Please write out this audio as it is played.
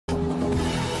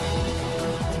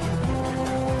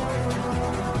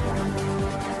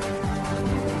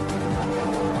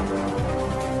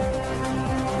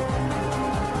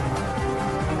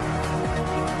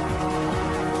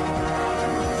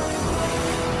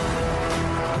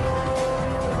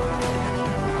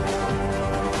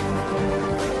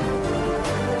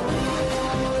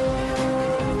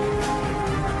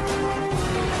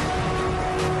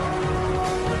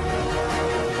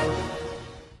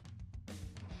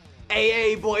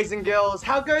Hey, boys and girls,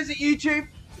 how goes it, YouTube?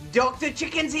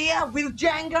 DrChickenz here with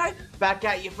Django, back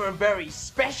at you for a very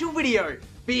special video,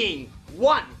 being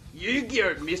one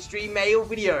Yu-Gi-Oh! Mystery Mail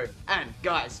video. And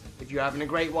guys, if you're having a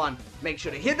great one, make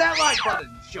sure to hit that like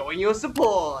button, showing your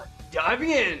support.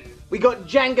 Diving in, we got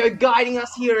Django guiding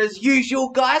us here as usual,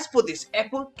 guys, for this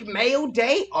epic mail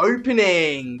day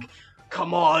opening.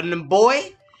 Come on,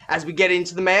 boy. As we get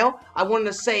into the mail, I wanted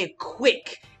to say a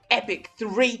quick, epic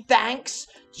 3 thanks.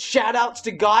 Shout outs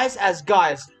to guys,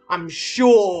 I'm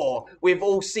sure we've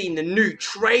all seen the new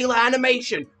trailer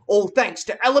animation, all thanks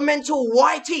to Elemental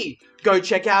YT. Go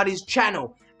check out his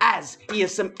channel, as he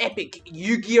has some epic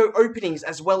Yu-Gi-Oh! Openings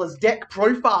as well as deck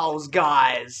profiles,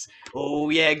 guys. Oh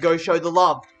yeah, go show the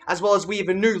love. As well as we have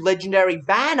a new legendary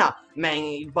banner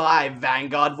made by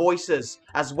Vanguard Voices,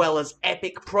 as well as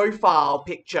epic profile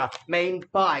picture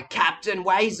made by Captain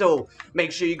Wazel.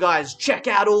 Make sure you guys check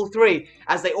out all 3,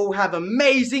 as they all have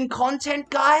amazing content,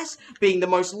 guys, being the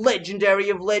most legendary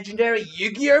of legendary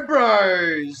Yu-Gi-Oh!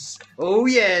 Bros. Oh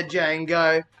yeah,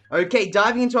 Django. Okay,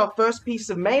 diving into our first piece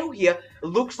of mail here, it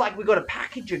looks like we got a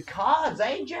package of cards,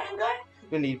 eh, Django?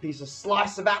 Gonna need a piece of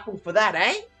slice of apple for that,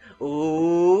 eh?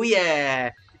 Oh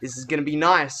yeah, this is gonna be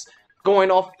nice.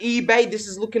 Going off eBay, this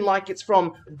is looking like it's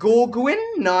from Gorguin.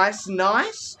 Nice,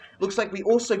 nice. Looks like we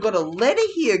also got a letter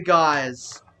here,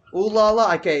 guys. Ooh la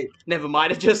la. Okay, never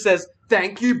mind. It just says,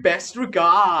 thank you, best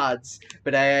regards.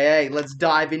 But hey, let's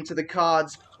dive into the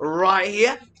cards right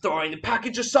here. Throwing the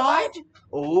package aside.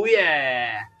 Oh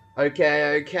yeah.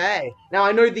 Okay. Now,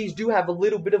 I know these do have a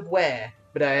little bit of wear.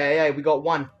 But hey, we got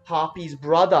one. Harpy's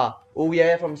brother. Oh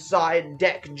yeah, from Side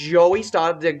Deck Joey.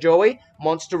 Starter Deck Joey.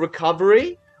 Monster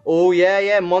Recovery. Oh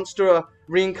yeah, Monster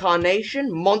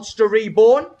Reincarnation, Monster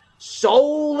Reborn,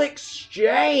 Soul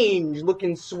Exchange,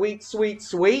 looking sweet.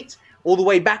 All the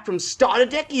way back from Starter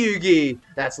Deck Yugi,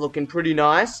 that's looking pretty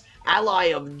nice.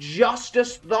 Ally of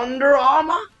Justice Thunder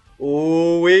Armor.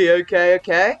 Oh,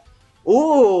 okay.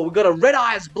 Oh, we got a Red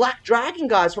Eyes Black Dragon,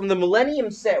 guys, from the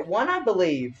Millennium Set 1, I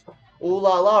believe. Oh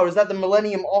la la, is that the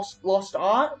Millennium Lost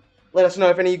Art? Let us know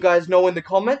if any of you guys know in the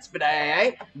comments. But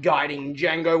hey, guiding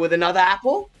Django with another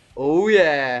apple. Oh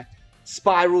yeah.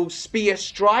 Spiral Spear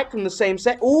Strike from the same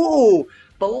set. Ooh,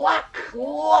 Black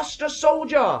Luster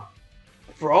Soldier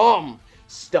from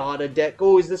Starter Deck.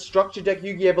 Oh, is this Structure Deck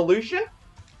Yu-Gi Evolution?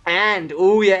 And,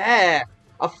 oh yeah,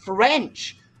 a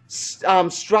French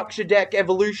Structure Deck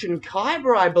Evolution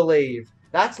Kyber, I believe.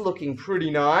 That's looking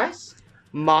pretty nice.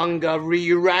 Manga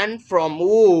Rerun from,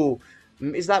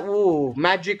 is that,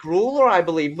 Magic Ruler, I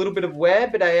believe. Little bit of wear,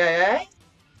 but hey.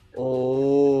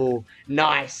 Oh,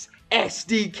 nice.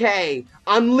 SDK.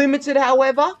 Unlimited,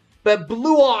 however, but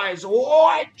Blue Eyes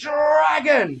White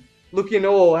Dragon. Looking,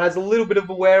 has a little bit of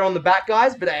a wear on the back,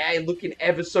 guys, but hey, looking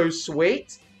ever so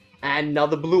sweet. And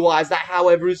another Blue Eyes. That,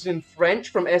 however, is in French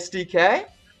from SDK.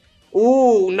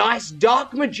 Oh, nice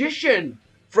Dark Magician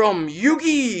from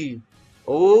Yugi.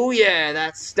 Oh yeah,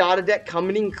 that starter deck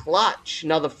coming in clutch.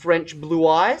 Another French Blue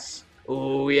Eyes.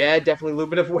 Oh yeah, definitely a little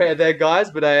bit of wear there,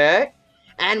 guys, but hey.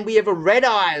 And we have a Red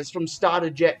Eyes from Starter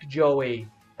Deck Joey.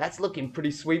 That's looking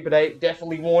pretty sweet, but hey,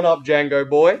 definitely worn up, Django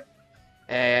boy.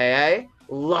 Hey.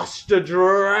 Luster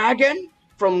Dragon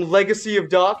from Legacy of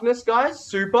Darkness, guys.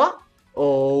 Super.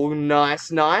 Oh, nice.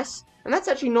 And that's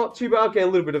actually not too bad. Okay, a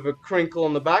little bit of a crinkle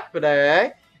on the back, but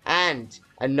hey. And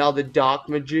another Dark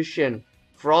Magician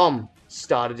from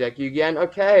Starter Deck Yu-Gi-Oh!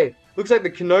 Okay, looks like the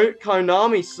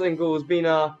Konami single has been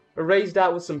erased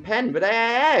out with some pen, but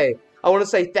hey, I want to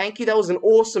say thank you. That was an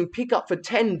awesome pickup for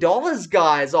 $10,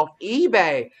 guys, off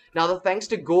eBay. Another thanks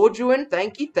to Gorguin.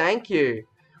 Thank you.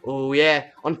 Oh yeah,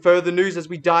 on further news as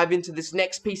we dive into this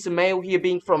next piece of mail here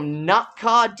being from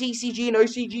Nutcard, TCG and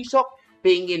OCG Shop,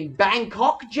 being in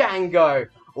Bangkok, Django.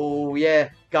 Oh yeah,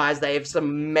 guys, they have some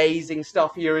amazing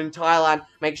stuff here in Thailand.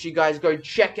 Make sure you guys go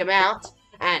check them out.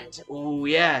 And, oh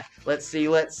yeah, let's see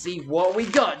what we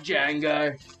got,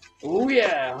 Django. Oh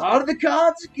yeah, how do the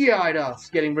cards guide us?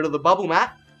 Getting rid of the bubble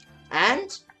mat.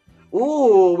 And,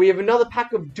 we have another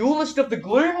pack of Duelist of the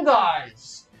Gloom,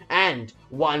 guys. And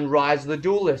one Rise of the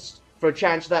Duelist for a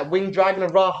chance of that Winged Dragon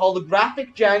of Ra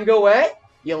holographic, Django, eh?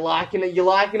 You liking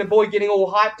it, boy, getting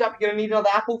all hyped up? You're gonna need another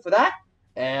apple for that?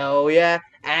 Hell yeah.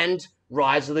 And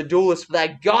Rise of the Duelist for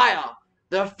that Gaia,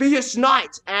 the Fierce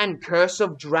Knight, and Curse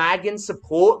of Dragon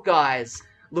support, guys.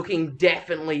 Looking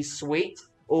definitely sweet.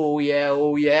 Oh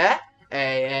yeah.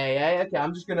 Hey. Okay,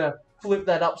 I'm just gonna flip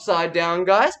that upside down,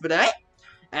 guys. But hey.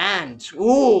 And,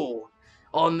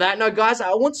 on that note, guys, I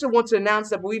also want to announce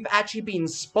that we've actually been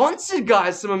sponsored,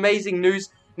 guys. Some amazing news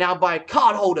Now by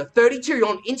Cardholder32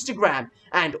 on Instagram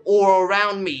and All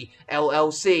Around Me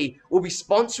LLC will be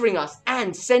sponsoring us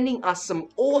and sending us some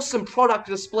awesome product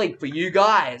display for you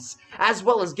guys, as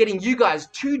well as getting you guys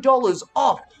 $2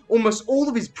 off almost all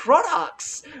of his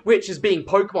products, which is being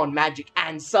Pokemon Magic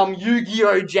and some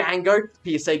Yu-Gi-Oh! Django,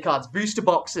 PSA cards, booster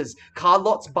boxes, card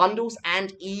lots, bundles,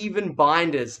 and even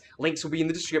binders. Links will be in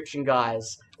the description,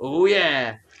 guys. Oh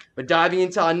yeah. But diving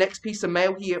into our next piece of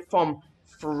mail here from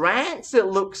France, it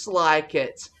looks like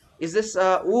it. Is this,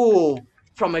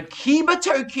 from Akiba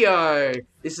Tokyo.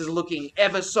 This is looking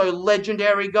ever so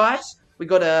legendary, guys. We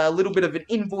got a little bit of an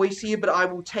invoice here, but I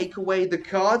will take away the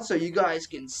card so you guys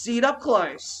can see it up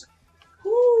close.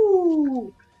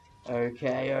 Woo!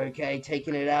 Okay,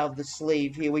 taking it out of the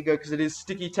sleeve. Here we go, because it is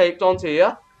sticky taped onto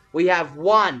here. We have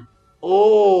one.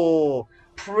 Oh,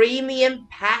 Premium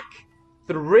Pack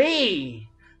 3.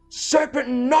 Serpent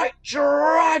Night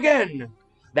Dragon.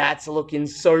 That's looking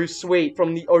so sweet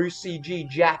from the OCG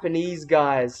Japanese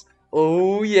guys.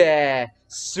 Oh yeah,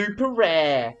 super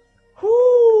rare.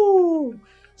 Whoo!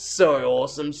 So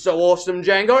awesome,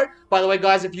 Django. By the way,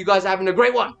 guys, if you guys are having a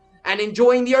great one and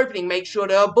enjoying the opening, make sure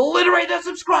to obliterate that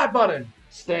subscribe button.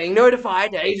 Staying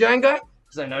notified, hey Django?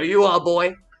 Because I know you are,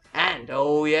 boy. And,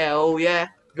 oh yeah,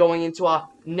 going into our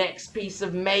next piece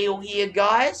of mail here,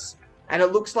 guys. And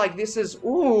it looks like this is,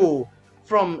 from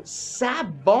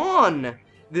Sabon.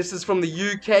 This is from the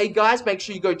UK, guys. Make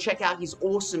sure you go check out his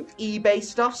awesome eBay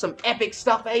stuff. Some epic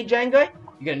stuff, eh, Django?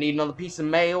 You're gonna need another piece of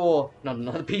mail, or not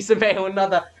another piece of mail,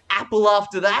 another apple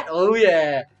after that. Oh,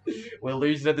 yeah. We're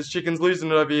losing it. This chicken's losing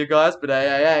it over here, guys. But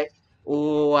hey.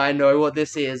 Oh, I know what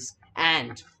this is.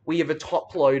 And we have a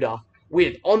top loader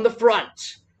with, on the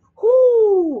front,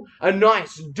 a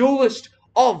nice Duelist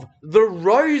of the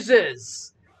Roses.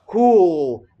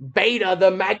 Beta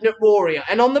the Magnet Warrior.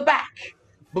 And on the back,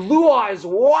 Blue Eyes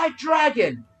White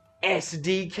Dragon,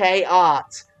 SDK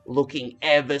art. Looking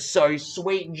ever so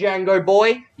sweet, Django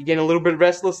boy. You're getting a little bit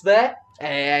restless there.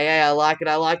 Hey, I like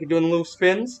it, doing little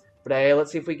spins. But hey,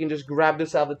 let's see if we can just grab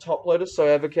this out of the top loader so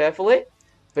ever carefully.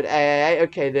 But hey,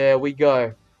 okay, there we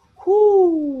go.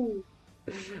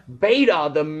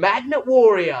 Beta, the Magnet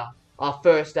Warrior. Our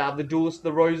first out of the Duelist of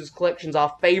the Roses collections,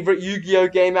 our favorite Yu-Gi-Oh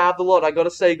game out of the lot, I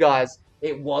gotta say, guys.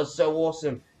 It was so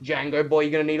awesome. Django boy, you're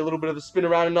gonna need a little bit of a spin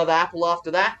around another apple after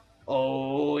that.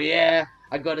 Oh, yeah.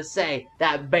 I gotta say,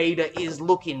 that beta is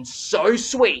looking so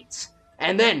sweet.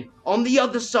 And then, on the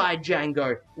other side,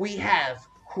 Django, we have,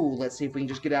 let's see if we can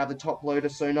just get out of the top loader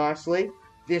so nicely.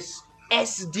 This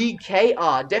SDK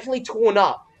art, definitely torn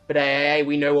up. But hey,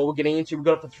 we know what we're getting into. We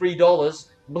got it for $3.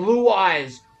 Blue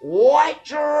Eyes White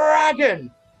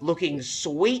Dragon. Looking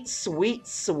sweet.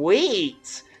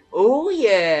 Oh,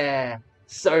 yeah.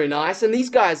 So nice. And these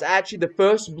guys are actually the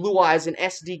first Blue Eyes in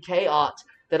SDK art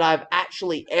that I've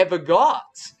actually ever got.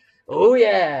 Oh,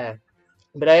 yeah.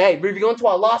 But hey, moving on to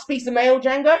our last piece of mail,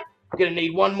 Django. We're gonna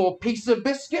need one more piece of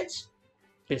biscuit.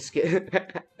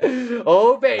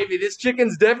 Oh, baby, this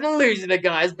chicken's definitely losing it,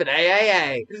 guys. But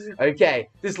hey. Okay,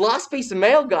 this last piece of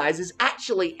mail, guys, is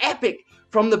actually epic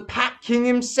from the Pat King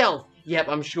himself. Yep,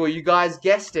 I'm sure you guys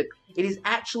guessed it. It is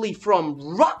actually from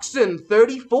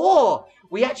Ruxin34.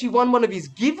 We actually won one of his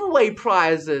giveaway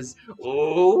prizes.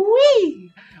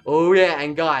 Oh, yeah,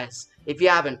 and guys, if you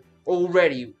haven't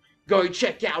already, go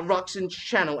check out Ruxin's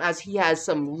channel, as he has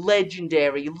some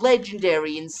legendary,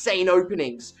 insane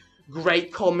openings,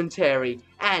 great commentary,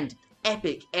 and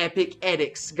epic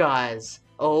edits, guys.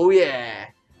 Oh, yeah.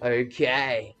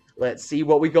 Okay, let's see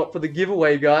what we got for the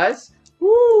giveaway, guys.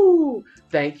 Woo!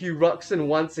 Thank you, Ruxin,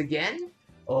 once again.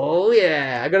 Oh,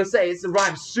 yeah. I gotta say, it's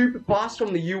arrived super fast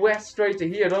from the US straight to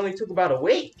here. It only took about a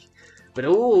week. But,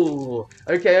 ooh.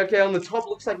 Okay, on the top,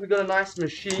 looks like we got a nice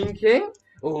Machine King.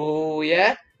 Oh,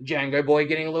 yeah. Django boy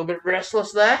getting a little bit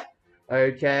restless there.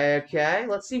 Okay.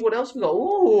 Let's see what else we got.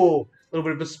 Ooh. A little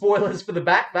bit of a spoilers for the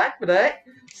back today.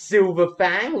 Silver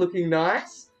Fang, looking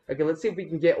nice. Okay, let's see if we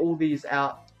can get all these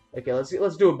out. Okay, let's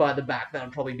do it by the back.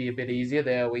 That'll probably be a bit easier.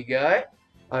 There we go.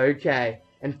 Okay.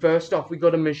 And first off, we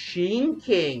got a Machine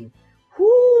King.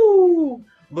 Whoo!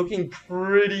 Looking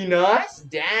pretty nice.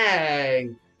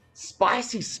 Dang.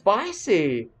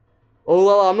 Spicy. Oh,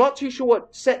 well, I'm not too sure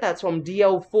what set that's from,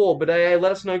 DL4, but hey,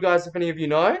 let us know, guys, if any of you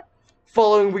know.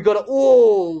 Following, we got a,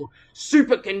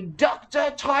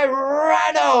 Superconductor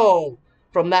Tyranno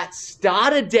from that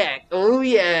starter deck. Oh,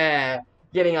 yeah.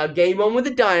 Getting our game on with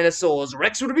the dinosaurs.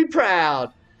 Rex would be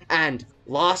proud. And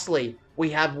lastly,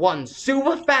 we have one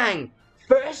Silver Fang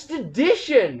First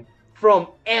Edition from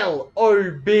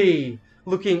LOB.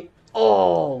 Looking,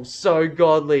 so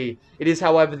godly. It is,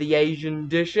 however, the Asian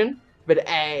edition. But,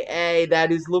 hey,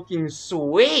 that is looking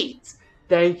sweet.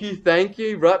 Thank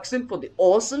you, Ruxin, for the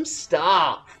awesome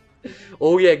stuff.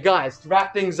 Oh yeah, guys, to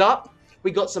wrap things up,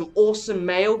 we got some awesome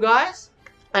mail, guys,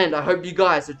 and I hope you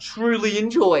guys are truly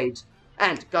enjoyed.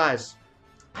 And guys,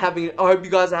 I hope you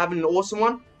guys are having an awesome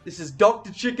one. This is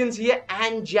DrChickenz here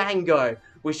and Django,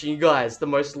 wishing you guys the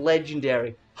most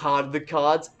legendary Heart of the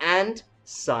Cards and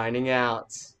signing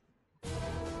out.